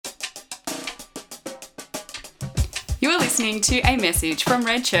listening to a message from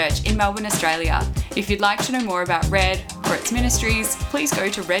Red Church in Melbourne, Australia. If you'd like to know more about Red or its ministries, please go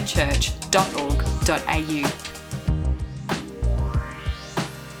to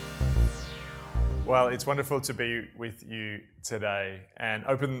redchurch.org.au. Well, it's wonderful to be with you today and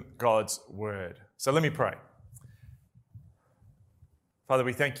open God's Word. So let me pray. Father,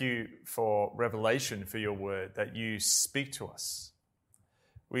 we thank you for revelation, for your Word, that you speak to us.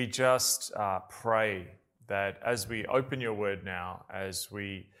 We just pray that as we open your Word now, as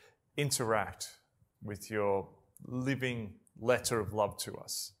we interact with your living letter of love to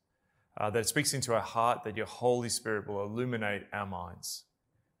us, that it speaks into our heart, that your Holy Spirit will illuminate our minds.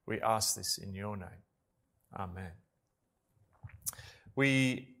 We ask this in your name. Amen.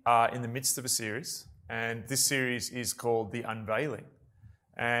 We are in the midst of a series, and this series is called The Unveiling.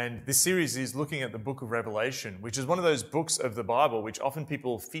 And this series is looking at the book of Revelation, which is one of those books of the Bible which often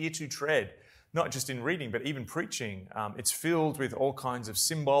people fear to tread, not just in reading, but even preaching. It's filled with all kinds of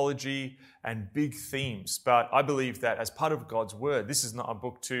symbology and big themes. But I believe that as part of God's Word, this is not a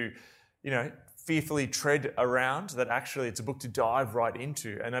book to, fearfully tread around, that actually it's a book to dive right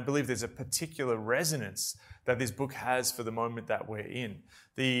into. And I believe there's a particular resonance that this book has for the moment that we're in.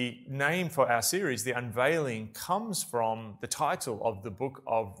 The name for our series, The Unveiling, comes from the title of the book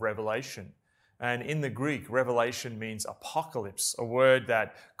of Revelation. And in the Greek, revelation means apocalypse, a word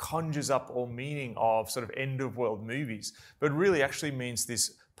that conjures up all meaning of sort of end-of-world movies, but really actually means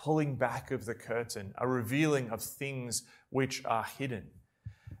this pulling back of the curtain, a revealing of things which are hidden.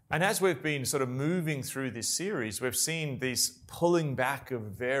 And as we've been sort of moving through this series, we've seen this pulling back of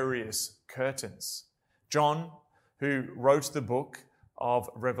various curtains. John, who wrote the book of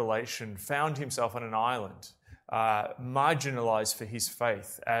Revelation, found himself on an island, marginalized for his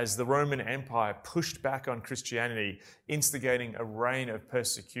faith as the Roman Empire pushed back on Christianity, instigating a reign of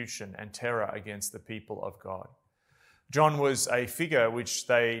persecution and terror against the people of God. John was a figure which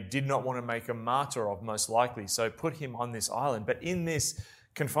they did not want to make a martyr of, most likely, so put him on this island. But in this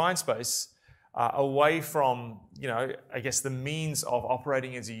confined space, away from, the means of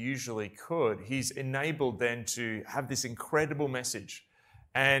operating as he usually could, he's enabled then to have this incredible message.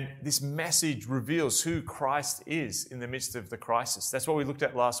 And this message reveals who Christ is in the midst of the crisis. That's what we looked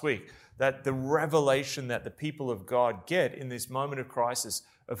at last week, that the revelation that the people of God get in this moment of crisis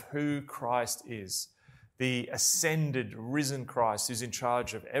of who Christ is, the ascended, risen Christ who's in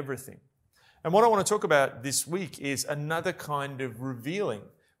charge of everything. And what I want to talk about this week is another kind of revealing.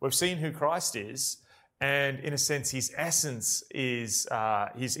 We've seen who Christ is, and in a sense, his essence is,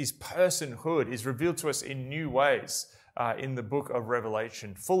 his personhood is revealed to us in new ways in the book of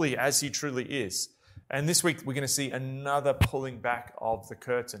Revelation, fully as he truly is. And this week, we're going to see another pulling back of the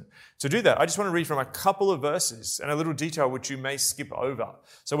curtain. To do that, I just want to read from a couple of verses and a little detail which you may skip over.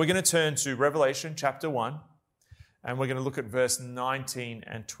 So we're going to turn to Revelation chapter 1. And we're going to look at verse 19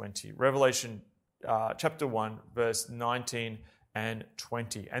 and 20. Revelation chapter 1, verse 19 and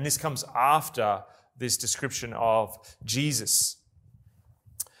 20. And this comes after this description of Jesus.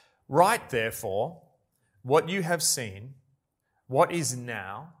 Write, therefore, what you have seen, what is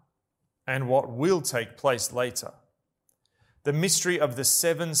now, and what will take place later. The mystery of the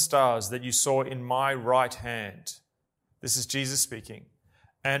 7 stars that you saw in my right hand. This is Jesus speaking.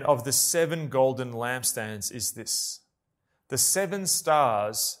 And of the 7 golden lampstands is this. The 7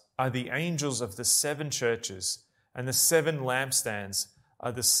 stars are the angels of the 7 churches, and the 7 lampstands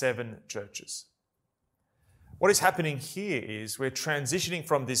are the 7 churches. What is happening here is we're transitioning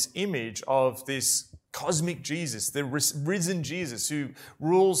from this image of this cosmic Jesus, the risen Jesus who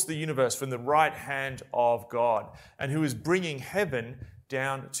rules the universe from the right hand of God and who is bringing heaven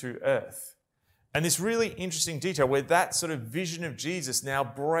down to earth. And this really interesting detail where that sort of vision of Jesus now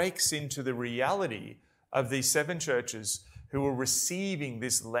breaks into the reality of these 7 churches who are receiving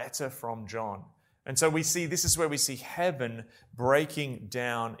this letter from John. And so this is where we see heaven breaking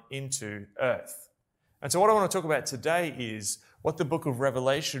down into earth. And so what I want to talk about today is what the book of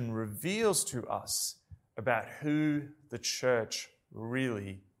Revelation reveals to us about who the church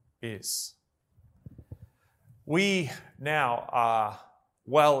really is. We now are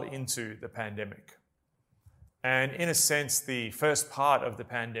well into the pandemic. And in a sense, the first part of the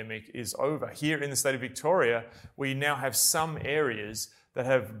pandemic is over. Here in the state of Victoria, we now have some areas that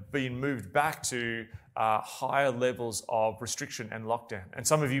have been moved back to higher levels of restriction and lockdown. And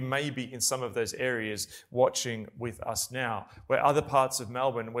some of you may be in some of those areas watching with us now, where other parts of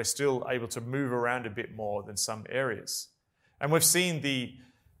Melbourne, we're still able to move around a bit more than some areas. And we've seen the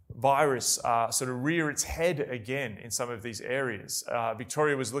virus sort of rear its head again in some of these areas.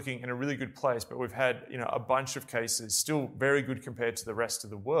 Victoria was looking in a really good place, but we've had a bunch of cases, still very good compared to the rest of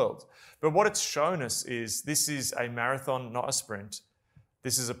the world. But what it's shown us is this is a marathon, not a sprint.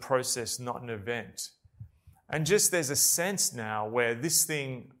 This is a process, not an event. And just there's a sense now where this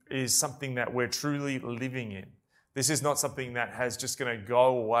thing is something that we're truly living in. This is not something that has just going to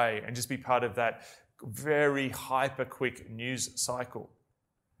go away and just be part of that very hyper quick news cycle.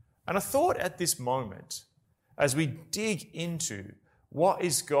 And I thought at this moment, as we dig into what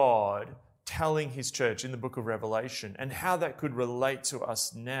is God telling his church in the book of Revelation and how that could relate to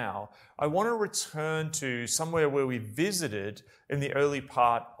us now, I want to return to somewhere where we visited in the early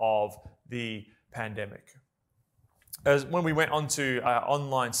part of the pandemic. As when we went onto our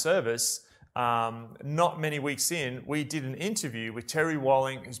online service, not many weeks in, we did an interview with Terry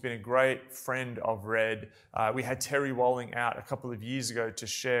Walling, who's been a great friend of Red. We had Terry Walling out a couple of years ago to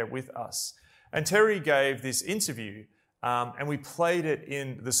share with us. And Terry gave this interview, and we played it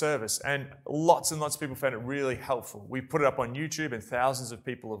in the service. And lots of people found it really helpful. We put it up on YouTube, and thousands of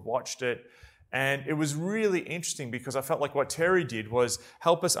people have watched it. And it was really interesting because I felt like what Terry did was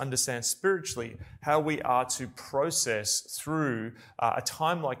help us understand spiritually how we are to process through a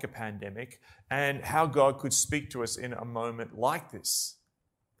time like a pandemic and how God could speak to us in a moment like this.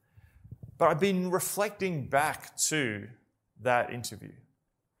 But I've been reflecting back to that interview.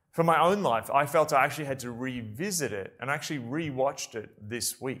 For my own life, I felt I actually had to revisit it and actually re-watched it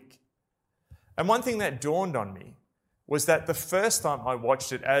this week. And one thing that dawned on me was that the first time I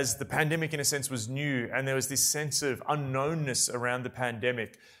watched it, as the pandemic in a sense was new and there was this sense of unknownness around the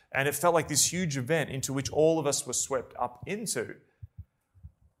pandemic, and it felt like this huge event into which all of us were swept up into,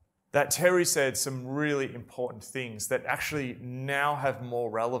 that Terry said some really important things that actually now have more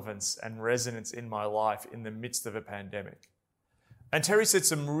relevance and resonance in my life in the midst of a pandemic. And Terry said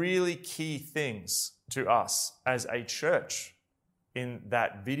some really key things to us as a church in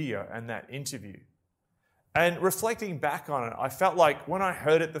that video and that interview. And reflecting back on it, I felt like when I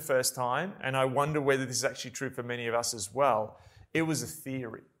heard it the first time, and I wonder whether this is actually true for many of us as well, it was a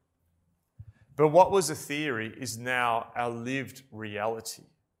theory. But what was a theory is now our lived reality.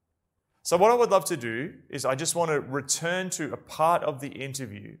 So what I would love to do is I just want to return to a part of the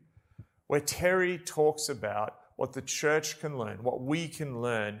interview where Terry talks about what the church can learn, what we can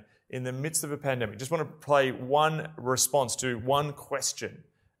learn in the midst of a pandemic. Just want to play one response to one question,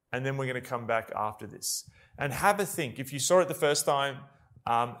 and then we're going to come back after this. And have a think. If you saw it the first time,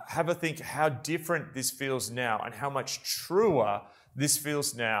 have a think how different this feels now and how much truer this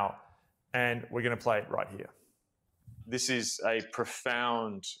feels now. And we're going to play it right here. This is a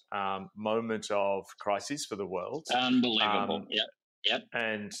profound moment of crisis for the world. Unbelievable. Yep.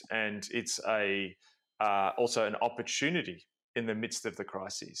 And it's also an opportunity in the midst of the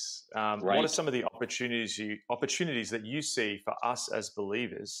crisis. Right. What are some of the opportunities that you see for us as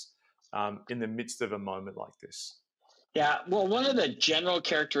believers in the midst of a moment like this? Yeah, well, one of the general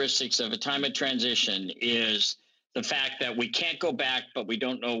characteristics of a time of transition is the fact that we can't go back, but we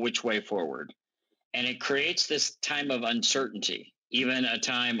don't know which way forward. And it creates this time of uncertainty, even a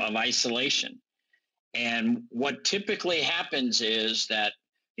time of isolation. And what typically happens is that,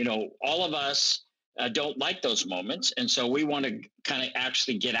 all of us don't like those moments. And so we want to kind of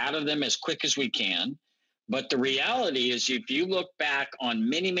actually get out of them as quick as we can. But the reality is, if you look back on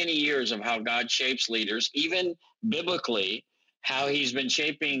many, many years of how God shapes leaders, even biblically, how he's been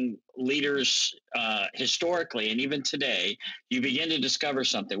shaping leaders historically and even today, you begin to discover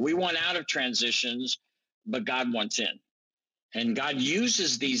something. We want out of transitions, but God wants in. And God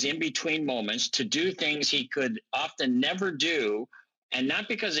uses these in-between moments to do things he could often never do, and not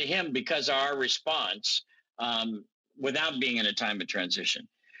because of him, because of our response without being in a time of transition.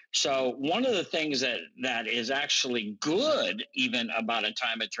 So one of the things that is actually good even about a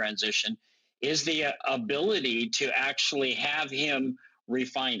time of transition is the ability to actually have him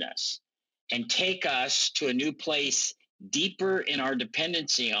refine us and take us to a new place deeper in our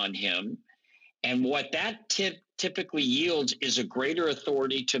dependency on him. And what that typically yields is a greater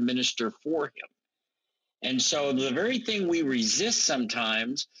authority to minister for him. And so the very thing we resist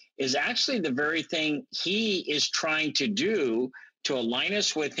sometimes is actually the very thing he is trying to do to align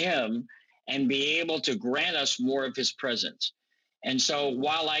us with him and be able to grant us more of his presence. And so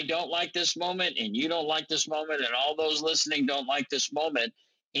while I don't like this moment and you don't like this moment and all those listening don't like this moment,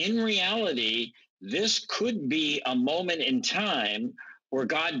 in reality, this could be a moment in time where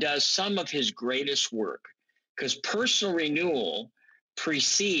God does some of his greatest work, because personal renewal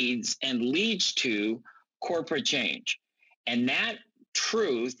precedes and leads to corporate change. And that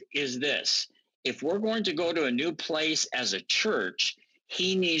truth is this: if we're going to go to a new place as a church,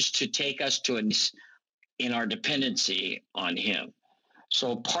 he needs to take us to in our dependency on him.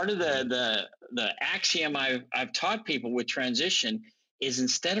 So part of the axiom I've taught people with transition is,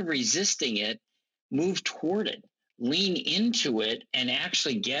 instead of resisting it, move toward it, lean into it, and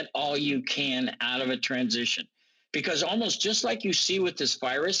actually get all you can out of a transition. Because almost just like you see with this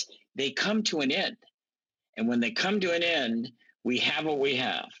virus, they come to an end. And when they come to an end, we have what we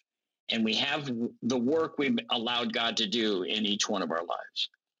have. And we have the work we've allowed God to do in each one of our lives.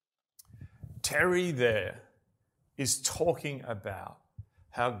 Terry there is talking about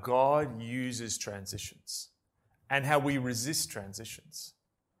how God uses transitions and how we resist transitions.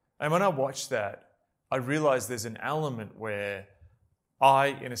 And when I watch that, I realize there's an element where I,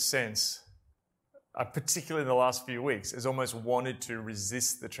 in a sense, particularly in the last few weeks, has almost wanted to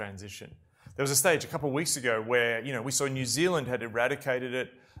resist the transition. There was a stage a couple of weeks ago where, we saw New Zealand had eradicated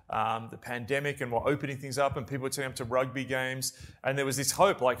it, the pandemic, and were opening things up, and people were turning up to rugby games. And there was this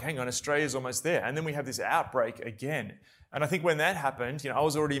hope, like, hang on, Australia's almost there. And then we have this outbreak again. And I think when that happened, I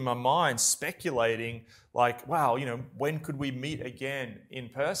was already in my mind speculating, like, wow, when could we meet again in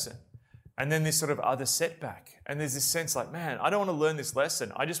person? And then this sort of other setback. And there's this sense like, man, I don't want to learn this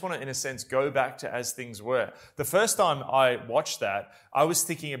lesson. I just want to, in a sense, go back to as things were. The first time I watched that, I was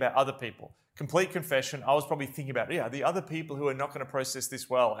thinking about other people. Complete confession, I was probably thinking about, the other people who are not going to process this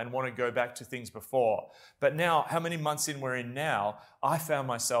well and want to go back to things before. But now, how many months in we're in now, I found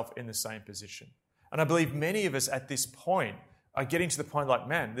myself in the same position. And I believe many of us at this point are getting to the point like,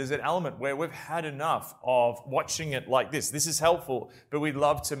 man, there's an element where we've had enough of watching it like this. This is helpful, but we'd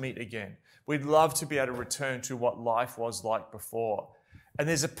love to meet again. We'd love to be able to return to what life was like before. And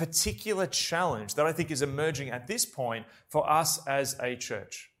there's a particular challenge that I think is emerging at this point for us as a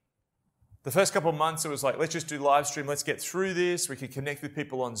church. The first couple of months, it was like, let's just do live stream. Let's get through this. We can connect with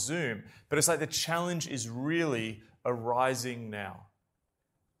people on Zoom. But it's like the challenge is really arising now.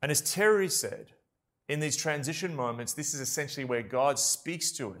 And as Terry said, in these transition moments, this is essentially where God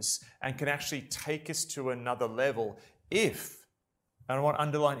speaks to us and can actually take us to another level if, and I want to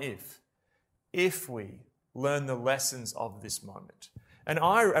underline if we learn the lessons of this moment. And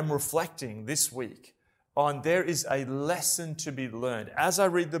I am reflecting this week on there is a lesson to be learned as I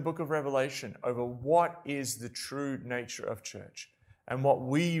read the book of Revelation over what is the true nature of church and what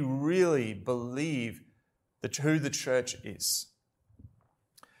we really believe who the church is.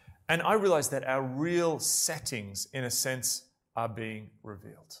 And I realize that our real settings, in a sense, are being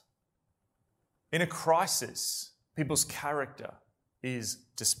revealed. In a crisis, people's character is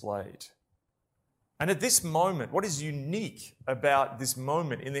displayed. And at this moment, what is unique about this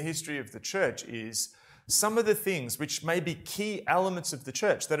moment in the history of the church is some of the things which may be key elements of the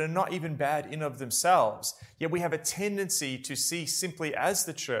church that are not even bad in of themselves, yet we have a tendency to see simply as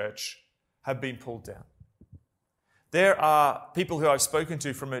the church have been pulled down. There are people who I've spoken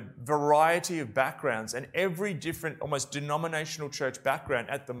to from a variety of backgrounds, and every different, almost denominational church background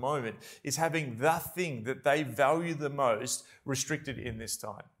at the moment is having the thing that they value the most restricted in this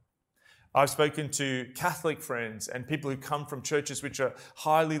time. I've spoken to Catholic friends and people who come from churches which are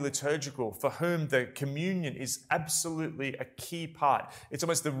highly liturgical, for whom the communion is absolutely a key part. It's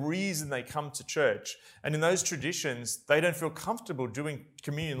almost the reason they come to church. And in those traditions, they don't feel comfortable doing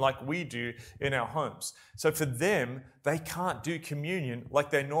communion like we do in our homes. So for them, they can't do communion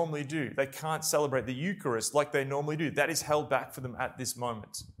like they normally do. They can't celebrate the Eucharist like they normally do. That is held back for them at this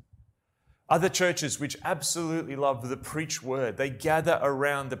moment. Other churches which absolutely love the preach word, they gather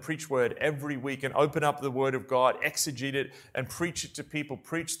around the preach word every week and open up the word of God, exegete it, and preach it to people,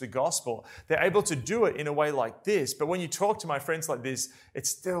 preach the gospel. They're able to do it in a way like this, but when you talk to my friends like this, it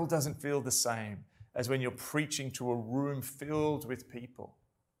still doesn't feel the same as when you're preaching to a room filled with people.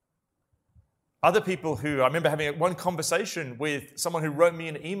 Other people who, I remember having one conversation with someone who wrote me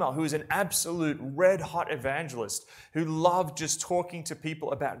an email who is an absolute red-hot evangelist who loved just talking to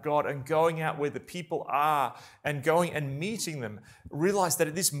people about God and going out where the people are and going and meeting them, realized that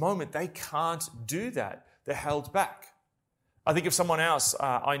at this moment they can't do that. They're held back. I think of someone else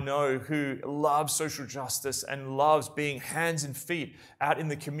I know who loves social justice and loves being hands and feet out in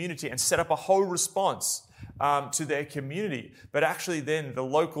the community and set up a whole response to their community. But actually then the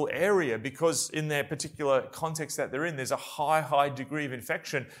local area, because in their particular context that they're in, there's a high degree of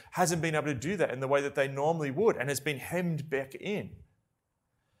infection, hasn't been able to do that in the way that they normally would and has been hemmed back in.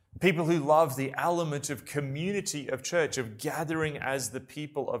 People who love the element of community of church, of gathering as the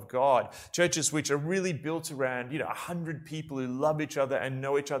people of God. Churches which are really built around, 100 people who love each other and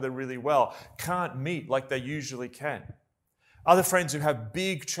know each other really well, can't meet like they usually can. Other friends who have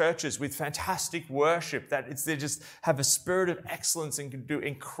big churches with fantastic worship, they just have a spirit of excellence and can do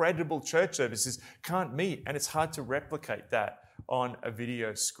incredible church services, can't meet, and it's hard to replicate that on a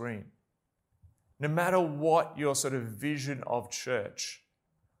video screen. No matter what your sort of vision of church,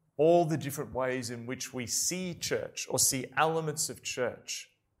 all the different ways in which we see church or see elements of church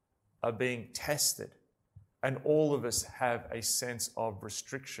are being tested. And all of us have a sense of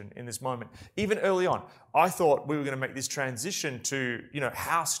restriction in this moment. Even early on, I thought we were going to make this transition to,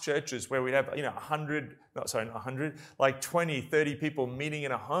 house churches where we have, 20, 30 people meeting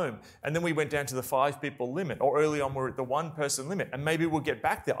in a home. And then we went down to the 5 people limit, or early on we're at the 1 person limit. And maybe we'll get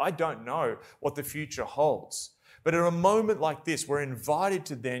back there. I don't know what the future holds. But at a moment like this, we're invited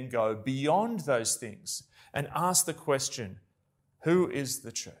to then go beyond those things and ask the question, who is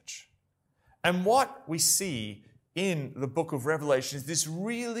the church? And what we see in the book of Revelation is this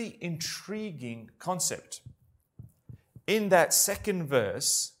really intriguing concept. In that second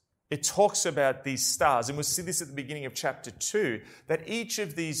verse, it talks about these stars, and we'll see this at the beginning of chapter 2, that each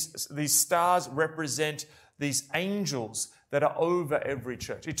of these stars represent these angels that are over every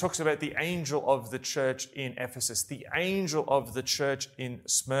church. It talks about the angel of the church in Ephesus, the angel of the church in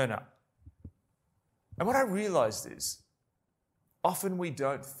Smyrna. And what I realized is, often we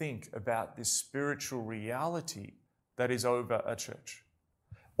don't think about this spiritual reality that is over a church.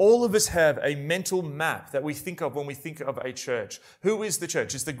 All of us have a mental map that we think of when we think of a church. Who is the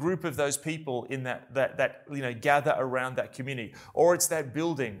church? It's the group of those people in that gather around that community, or it's that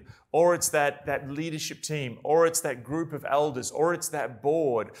building, or it's that leadership team, or it's that group of elders, or it's that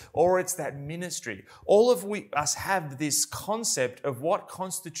board, or it's that ministry. All of us have this concept of what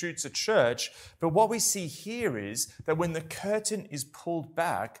constitutes a church, but what we see here is that when the curtain is pulled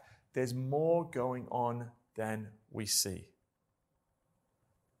back, there's more going on than we see.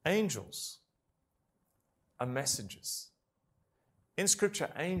 Angels are messengers. In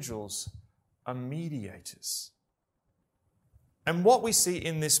Scripture, angels are mediators. And what we see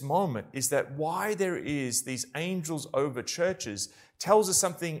in this moment is that why there is these angels over churches tells us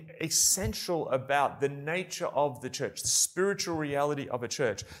something essential about the nature of the church, the spiritual reality of a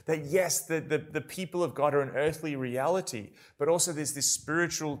church. That yes, the people of God are an earthly reality, but also there's this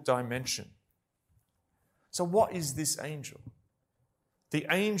spiritual dimension. So what is this angel? The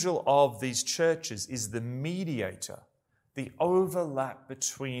angel of these churches is the mediator, the overlap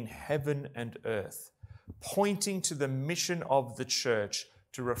between heaven and earth, pointing to the mission of the church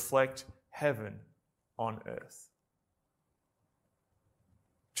to reflect heaven on earth.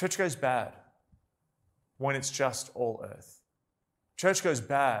 Church goes bad when it's just all earth. Church goes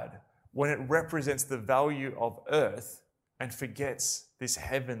bad when it represents the value of earth and forgets this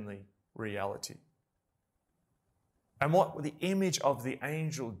heavenly reality. And what the image of the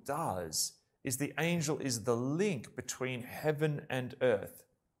angel does is the angel is the link between heaven and earth.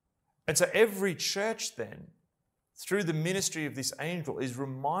 And so every church then, through the ministry of this angel, is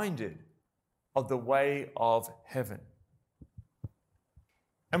reminded of the way of heaven.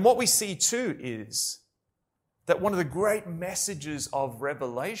 And what we see too is that one of the great messages of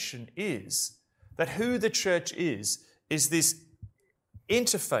Revelation is that who the church is this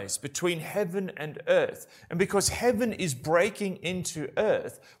interface between heaven and earth. And because heaven is breaking into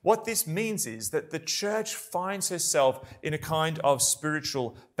earth, what this means is that the church finds herself in a kind of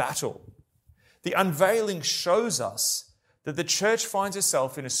spiritual battle. The unveiling shows us that the church finds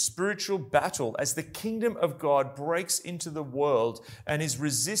herself in a spiritual battle as the kingdom of God breaks into the world and is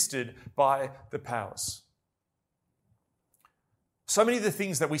resisted by the powers. So many of the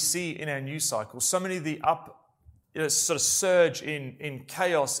things that we see in our news cycle, so many of the sort of surge in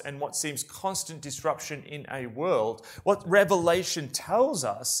chaos and what seems constant disruption in a world, what Revelation tells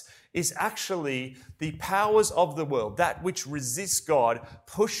us is actually the powers of the world, that which resists God,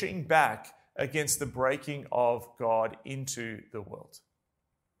 pushing back against the breaking of God into the world.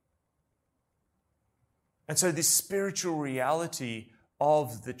 And so this spiritual reality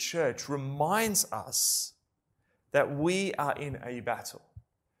of the church reminds us that we are in a battle,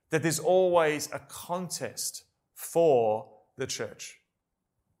 that there's always a contest for the church.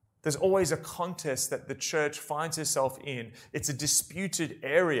 There's always a contest that the church finds herself in. It's a disputed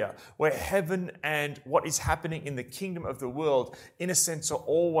area where heaven and what is happening in the kingdom of the world, in a sense, are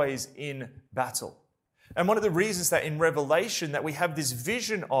always in battle. And one of the reasons that in Revelation that we have this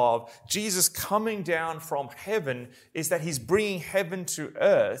vision of Jesus coming down from heaven is that he's bringing heaven to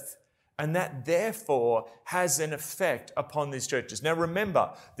earth, and that therefore has an effect upon these churches. Now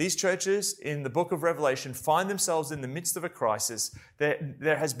remember, these churches in the book of Revelation find themselves in the midst of a crisis. There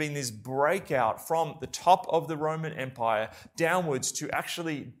has been this breakout from the top of the Roman Empire downwards to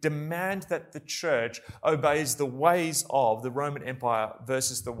actually demand that the church obeys the ways of the Roman Empire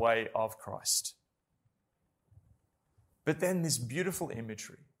versus the way of Christ. But then this beautiful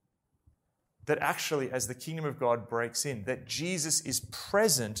imagery that actually, as the kingdom of God breaks in, that Jesus is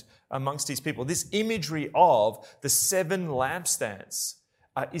present amongst his people. This imagery of the 7 lampstands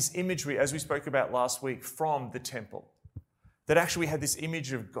is imagery, as we spoke about last week, from the temple. That actually we had this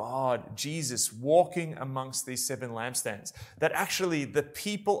image of God, Jesus, walking amongst these 7 lampstands. That actually the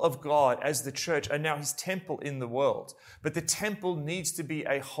people of God as the church are now his temple in the world. But the temple needs to be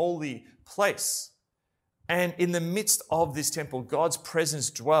a holy place. And in the midst of this temple, God's presence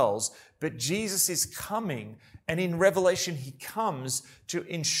dwells, but Jesus is coming. And in Revelation, he comes to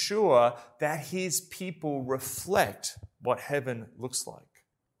ensure that his people reflect what heaven looks like.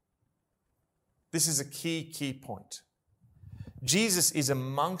 This is a key point. Jesus is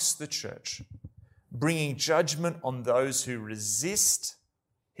amongst the church, bringing judgment on those who resist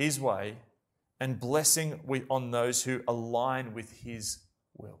his way and blessing on those who align with his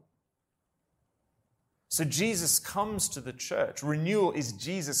will. So Jesus comes to the church. Renewal is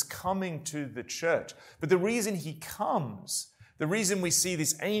Jesus coming to the church. But the reason he comes, the reason we see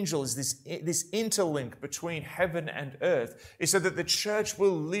this angel is this interlink between heaven and earth, is so that the church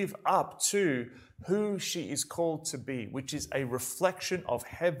will live up to who she is called to be, which is a reflection of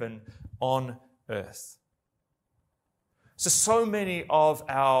heaven on earth. So many of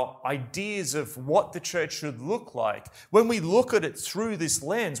our ideas of what the church should look like, when we look at it through this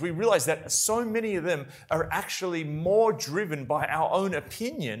lens, we realize that so many of them are actually more driven by our own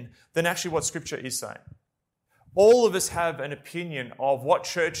opinion than actually what Scripture is saying. All of us have an opinion of what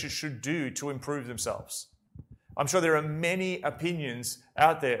churches should do to improve themselves. I'm sure there are many opinions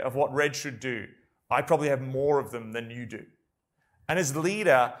out there of what Red should do. I probably have more of them than you do. And as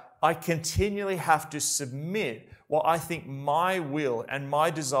leader, I continually have to submit what I think my will and my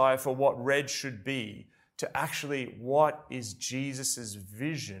desire for what Red should be to actually what is Jesus'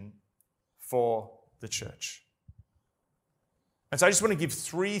 vision for the church. And so I just want to give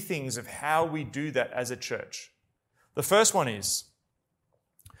 3 things of how we do that as a church. The first one is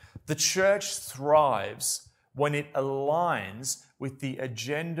the church thrives when it aligns with the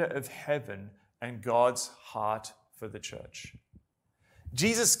agenda of heaven and God's heart for the church.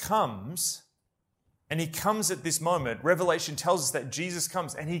 Jesus comes, and he comes at this moment. Revelation tells us that Jesus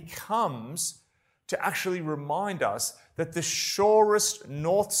comes, and he comes to actually remind us that the surest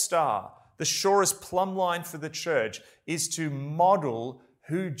North Star, the surest plumb line for the church is to model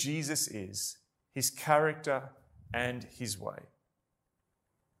who Jesus is, his character and his way.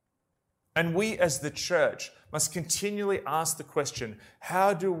 And we as the church must continually ask the question,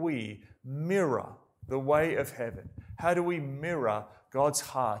 how do we mirror the way of heaven? How do we mirror God's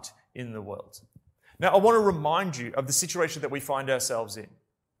heart in the world? Now, I want to remind you of the situation that we find ourselves in.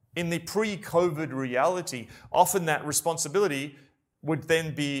 In the pre-COVID reality, often that responsibility would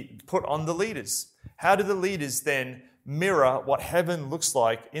then be put on the leaders. How do the leaders then mirror what heaven looks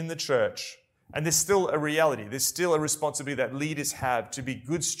like in the church? And there's still a reality. There's still a responsibility that leaders have to be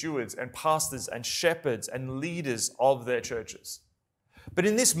good stewards and pastors and shepherds and leaders of their churches. But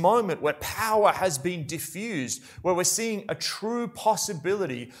in this moment where power has been diffused, where we're seeing a true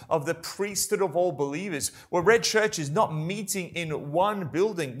possibility of the priesthood of all believers, where Red Church is not meeting in one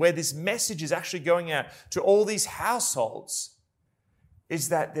building, where this message is actually going out to all these households, is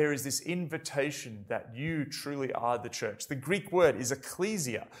that there is this invitation that you truly are the church. The Greek word is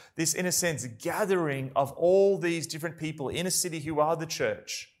ecclesia, this, in a sense, gathering of all these different people in a city who are the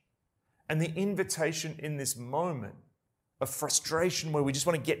church. And the invitation in this moment of frustration where we just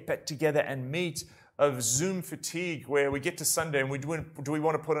want to get back together and meet, of Zoom fatigue where we get to Sunday and do we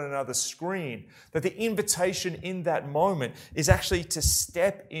want to put on another screen, that the invitation in that moment is actually to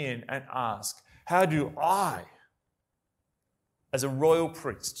step in and ask, how do I, as a royal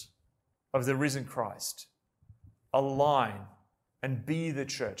priest of the risen Christ, align and be the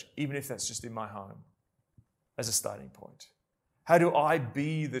church, even if that's just in my home, as a starting point? How do I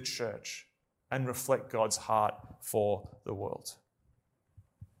be the church and reflect God's heart for the world?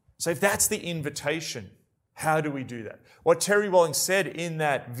 So if that's the invitation, how do we do that? What Terry Walling said in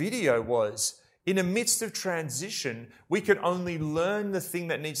that video was, in the midst of transition, we can only learn the thing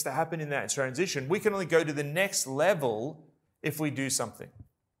that needs to happen in that transition. We can only go to the next level if we do something.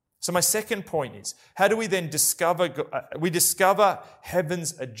 So my second point is, how do we then discover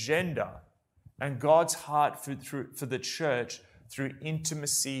heaven's agenda and God's heart for the church through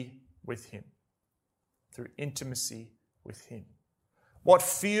intimacy with him? Through intimacy with him. What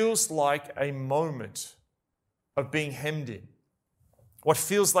feels like a moment of being hemmed in, what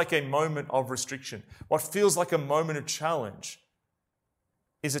feels like a moment of restriction, what feels like a moment of challenge,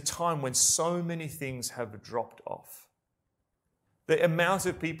 is a time when so many things have dropped off. The amount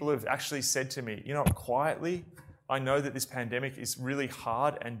of people who have actually said to me, quietly, I know that this pandemic is really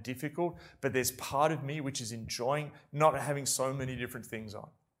hard and difficult, but there's part of me which is enjoying not having so many different things on.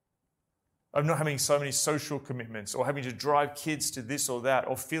 Of not having so many social commitments or having to drive kids to this or that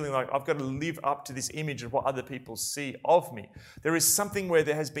or feeling like I've got to live up to this image of what other people see of me. There is something where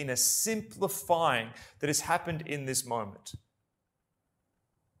there has been a simplifying that has happened in this moment.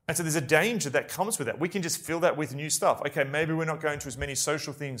 And so there's a danger that comes with that. We can just fill that with new stuff. Okay, maybe we're not going to as many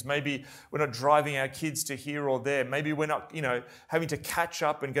social things. Maybe we're not driving our kids to here or there. Maybe we're not, having to catch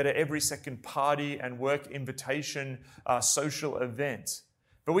up and go to every second party and work invitation social event.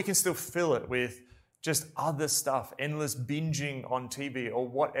 But we can still fill it with just other stuff, endless binging on TV or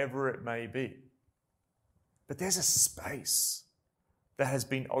whatever it may be. But there's a space that has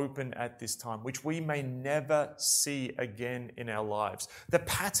been open at this time, which we may never see again in our lives. The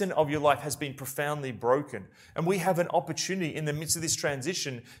pattern of your life has been profoundly broken. And we have an opportunity in the midst of this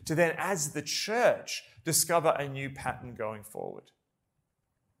transition to then, as the church, discover a new pattern going forward.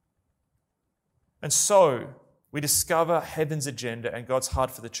 And so, we discover heaven's agenda and God's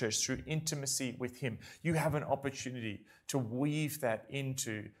heart for the church through intimacy with Him. You have an opportunity to weave that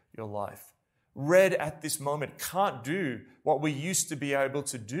into your life. Red at this moment can't do what we used to be able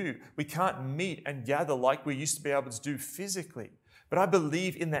to do. We can't meet and gather like we used to be able to do physically. But I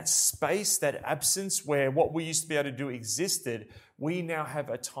believe in that space, that absence where what we used to be able to do existed, we now have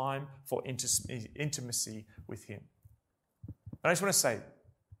a time for intimacy with Him. And I just want to say,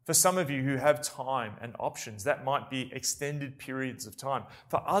 for some of you who have time and options, that might be extended periods of time.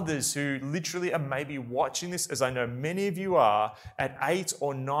 For others who literally are maybe watching this, as I know many of you are, at 8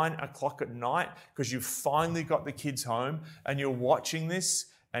 or 9 o'clock at night because you've finally got the kids home and you're watching this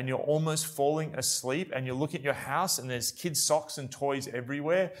and you're almost falling asleep and you're looking at your house and there's kids' socks and toys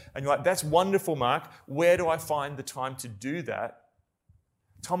everywhere and you're like, that's wonderful, Mark. Where do I find the time to do that?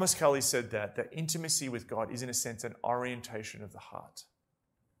 Thomas Kelly said that intimacy with God is in a sense an orientation of the heart.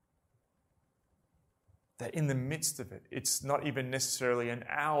 That in the midst of it, it's not even necessarily an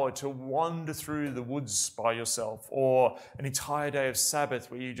hour to wander through the woods by yourself or an entire day of Sabbath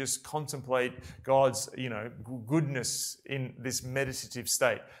where you just contemplate God's, goodness in this meditative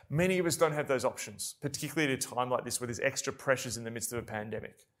state. Many of us don't have those options, particularly at a time like this where there's extra pressures in the midst of a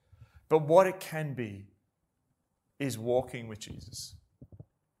pandemic. But what it can be is walking with Jesus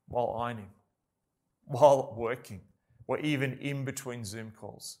while ironing, while working, or even in between Zoom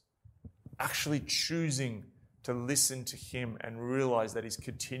calls. Actually choosing to listen to Him and realize that He's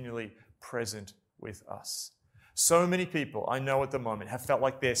continually present with us. So many people I know at the moment have felt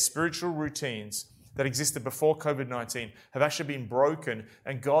like their spiritual routines that existed before COVID-19 have actually been broken,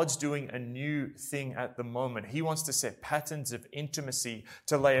 and God's doing a new thing at the moment. He wants to set patterns of intimacy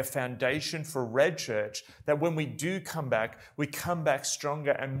to lay a foundation for Red Church that when we do come back, we come back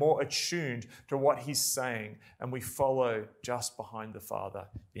stronger and more attuned to what He's saying, and we follow just behind the Father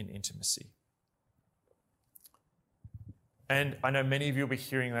in intimacy. And I know many of you will be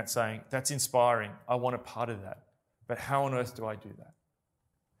hearing that saying, that's inspiring, I want a part of that. But how on earth do I do that?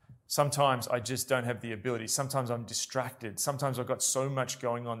 Sometimes I just don't have the ability. Sometimes I'm distracted. Sometimes I've got so much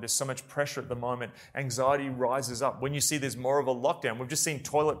going on. There's so much pressure at the moment. Anxiety rises up. When you see there's more of a lockdown, we've just seen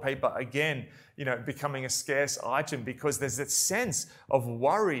toilet paper again, becoming a scarce item because there's that sense of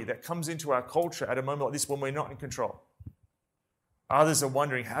worry that comes into our culture at a moment like this when we're not in control. Others are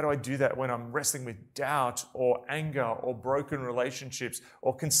wondering, how do I do that when I'm wrestling with doubt or anger or broken relationships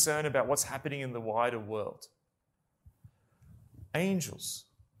or concern about what's happening in the wider world? Angels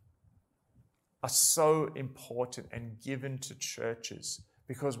are so important and given to churches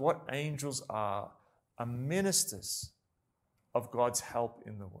because what angels are ministers of God's help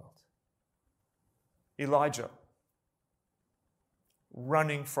in the world. Elijah,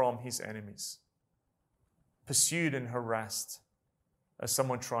 running from his enemies, pursued and harassed as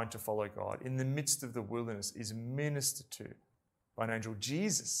someone trying to follow God, in the midst of the wilderness is ministered to by an angel.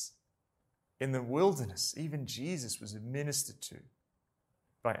 Jesus, in the wilderness, even Jesus was ministered to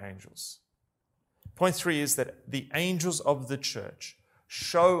by angels. Point 3 is that the angels of the church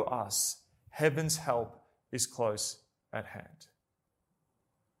show us heaven's help is close at hand.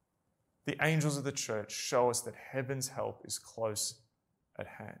 The angels of the church show us that heaven's help is close at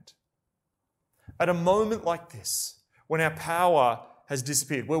hand. At a moment like this, when our power has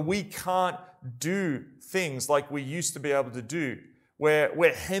disappeared, where we can't do things like we used to be able to do, where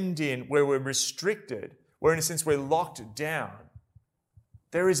we're hemmed in, where we're restricted, where in a sense we're locked down,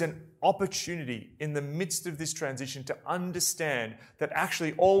 there is an opportunity in the midst of this transition to understand that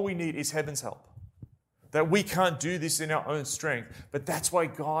actually all we need is heaven's help. That we can't do this in our own strength, but that's why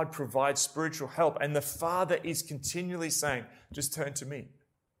God provides spiritual help. And the Father is continually saying, just turn to me.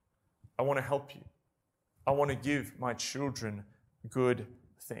 I want to help you. I want to give my children good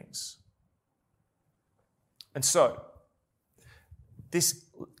things. And so, this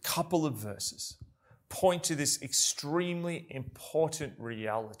couple of verses point to this extremely important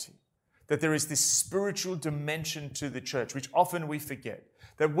reality, that there is this spiritual dimension to the church, which often we forget,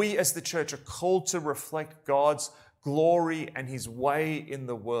 that we as the church are called to reflect God's glory and his way in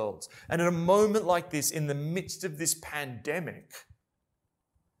the world. And at a moment like this, in the midst of this pandemic,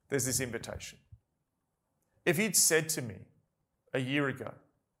 there's this invitation. If he'd said to me a year ago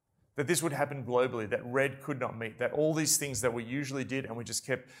that this would happen globally, that Red could not meet, that all these things that we usually did and we just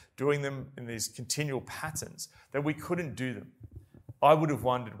kept doing them in these continual patterns, that we couldn't do them, I would have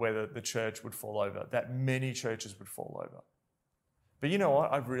wondered whether the church would fall over, that many churches would fall over. But you know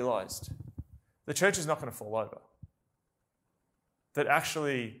what? I've realized the church is not going to fall over. That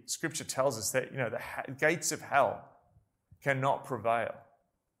actually Scripture tells us that, the gates of hell cannot prevail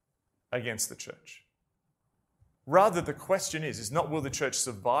against the church. Rather, the question is not will the church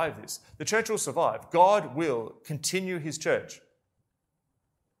survive this? The church will survive. God will continue his church.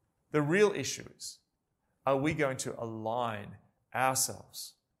 The real issue is, are we going to align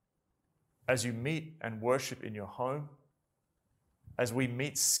ourselves as you meet and worship in your home, as we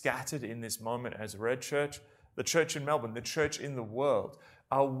meet scattered in this moment as Red Church, the church in Melbourne, the church in the world?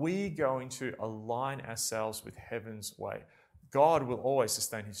 Are we going to align ourselves with heaven's way? God will always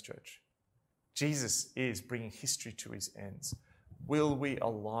sustain his church. Jesus is bringing history to his ends. Will we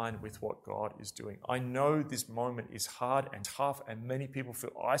align with what God is doing? I know this moment is hard and tough, and many people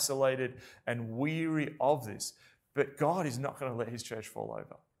feel isolated and weary of this, but God is not going to let his church fall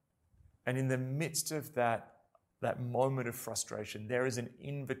over. And in the midst of that moment of frustration, there is an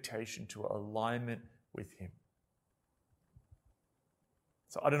invitation to alignment with him.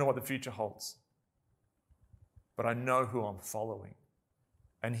 So I don't know what the future holds, but I know who I'm following.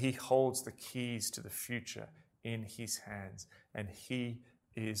 And he holds the keys to the future in his hands. And he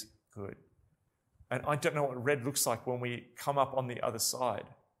is good. And I don't know what Red looks like when we come up on the other side.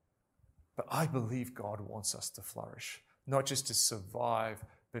 But I believe God wants us to flourish. Not just to survive,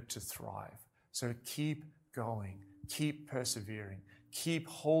 but to thrive. So keep going. Keep persevering. Keep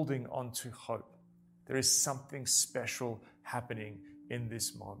holding on to hope. There is something special happening in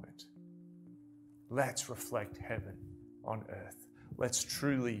this moment. Let's reflect heaven on earth. Let's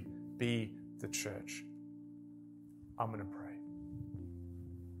truly be the church. I'm going to pray.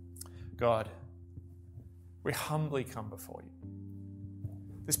 God, we humbly come before you.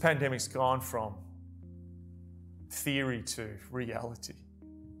 This pandemic's gone from theory to reality.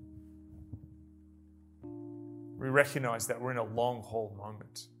 We recognize that we're in a long haul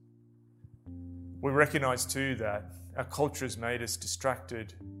moment. We recognize too that our culture has made us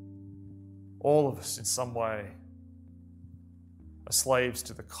distracted. All of us in some way are slaves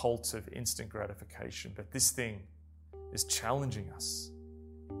to the cult of instant gratification, but this thing is challenging us.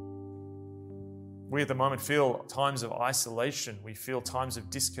 We at the moment feel times of isolation. We feel times of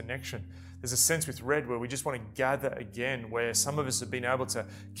disconnection. There's a sense with Red where we just want to gather again, where some of us have been able to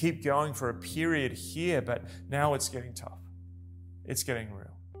keep going for a period here, but now it's getting tough. It's getting real.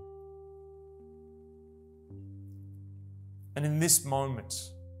 And in this moment,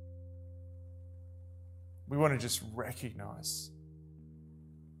 we want to just recognize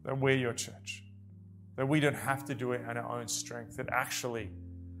that we're your church, that we don't have to do it in our own strength, that actually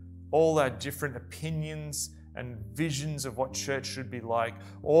all our different opinions and visions of what church should be like,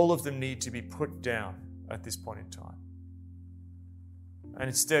 all of them need to be put down at this point in time. And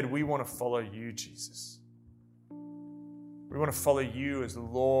instead, we want to follow you, Jesus. We want to follow you as the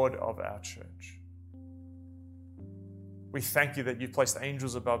Lord of our church. We thank you that you've placed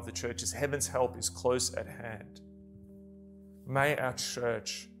angels above the churches. Heaven's help is close at hand. May our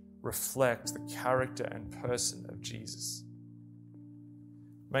church reflect the character and person of Jesus.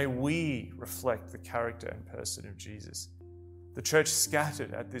 May we reflect the character and person of Jesus. The church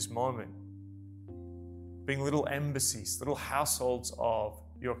scattered at this moment, being little embassies, little households of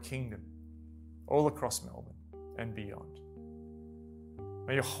your kingdom, all across Melbourne and beyond.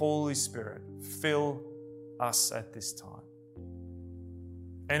 May your Holy Spirit fill us at this time.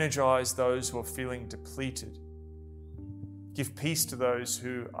 Energize those who are feeling depleted. Give peace to those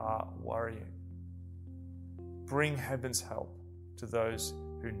who are worrying. Bring heaven's help to those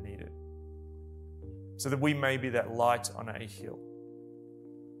who need it, so that we may be that light on a hill,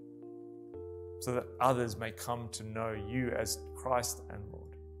 so that others may come to know you as Christ and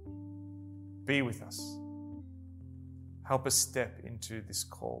Lord. Be with us. Help us step into this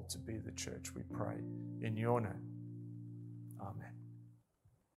call to be the church, we pray in your name. Amen.